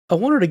I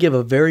wanted to give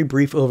a very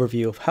brief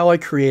overview of how I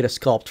create a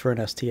sculpt for an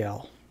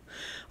STL.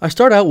 I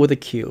start out with a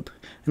cube,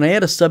 and I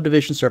add a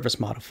subdivision surface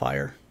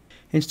modifier,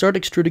 and start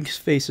extruding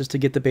faces to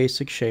get the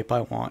basic shape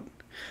I want.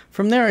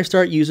 From there I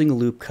start using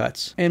loop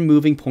cuts and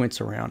moving points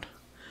around.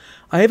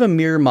 I have a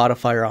mirror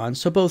modifier on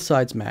so both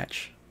sides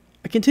match.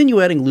 I continue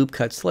adding loop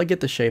cuts till I get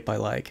the shape I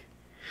like.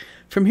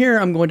 From here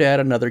I'm going to add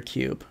another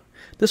cube.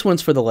 This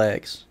one's for the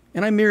legs,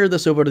 and I mirror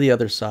this over to the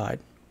other side.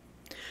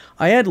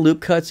 I add loop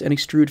cuts and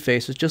extrude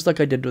faces just like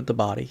I did with the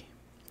body.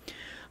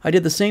 I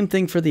did the same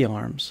thing for the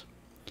arms.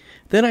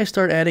 Then I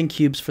start adding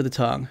cubes for the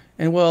tongue,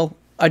 and well,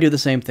 I do the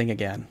same thing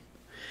again.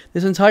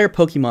 This entire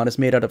Pokemon is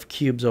made out of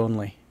cubes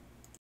only.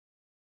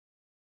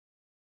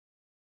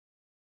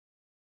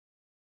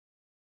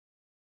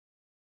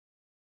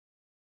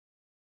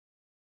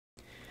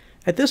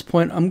 At this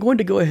point, I'm going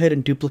to go ahead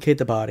and duplicate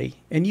the body,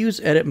 and use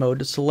edit mode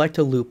to select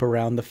a loop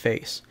around the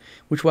face,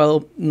 which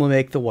will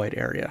make the white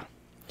area.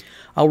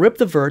 I'll rip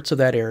the verts of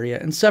that area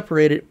and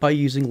separate it by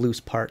using loose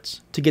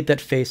parts to get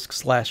that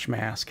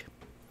face/mask.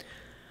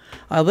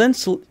 I'll then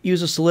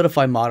use a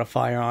solidify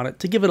modifier on it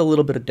to give it a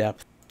little bit of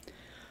depth.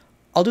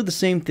 I'll do the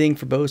same thing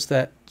for both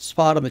that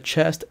spot on the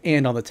chest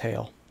and on the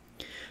tail.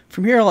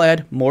 From here I'll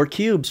add more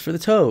cubes for the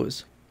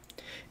toes,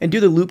 and do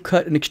the loop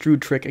cut and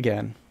extrude trick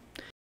again.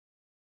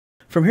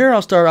 From here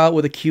I'll start out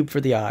with a cube for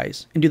the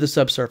eyes, and do the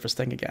subsurface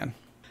thing again.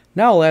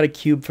 Now I'll add a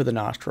cube for the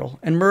nostril,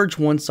 and merge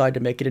one side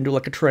to make it into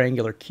like a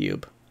triangular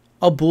cube.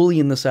 I'll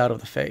boolean this out of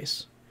the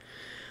face.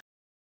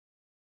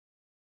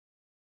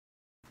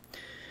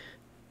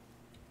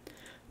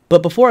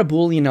 But before I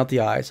boolean out the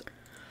eyes,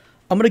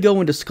 I'm going to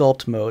go into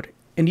sculpt mode,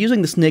 and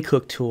using the snake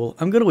hook tool,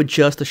 I'm going to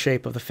adjust the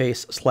shape of the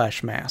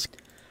face/mask.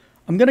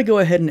 I'm going to go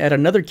ahead and add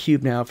another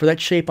cube now for that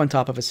shape on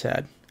top of his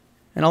head.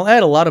 And I'll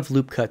add a lot of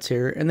loop cuts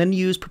here, and then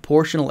use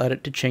proportional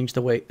edit to change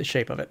the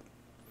shape of it.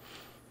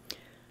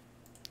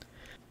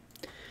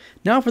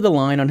 Now for the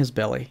line on his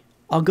belly.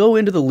 I'll go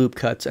into the loop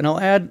cuts, and I'll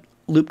add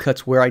loop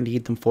cuts where I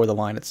need them for the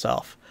line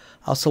itself.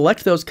 I'll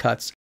select those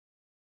cuts,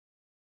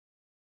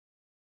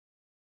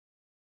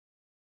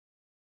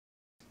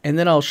 and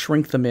then I'll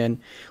shrink them in,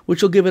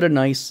 which will give it a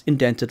nice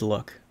indented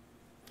look.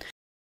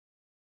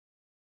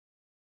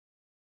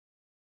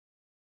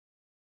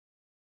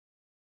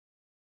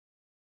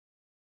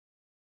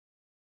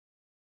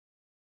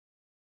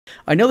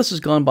 I know this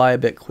has gone by a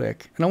bit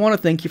quick, and I want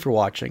to thank you for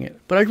watching it,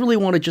 but I really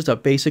wanted just a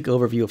basic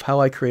overview of how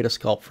I create a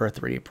sculpt for a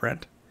 3D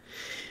print.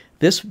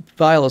 This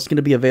file is going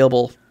to be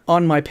available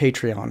on my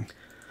Patreon.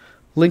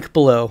 Link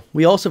below.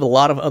 We also have a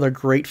lot of other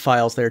great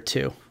files there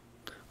too.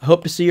 I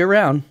hope to see you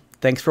around.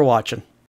 Thanks for watching.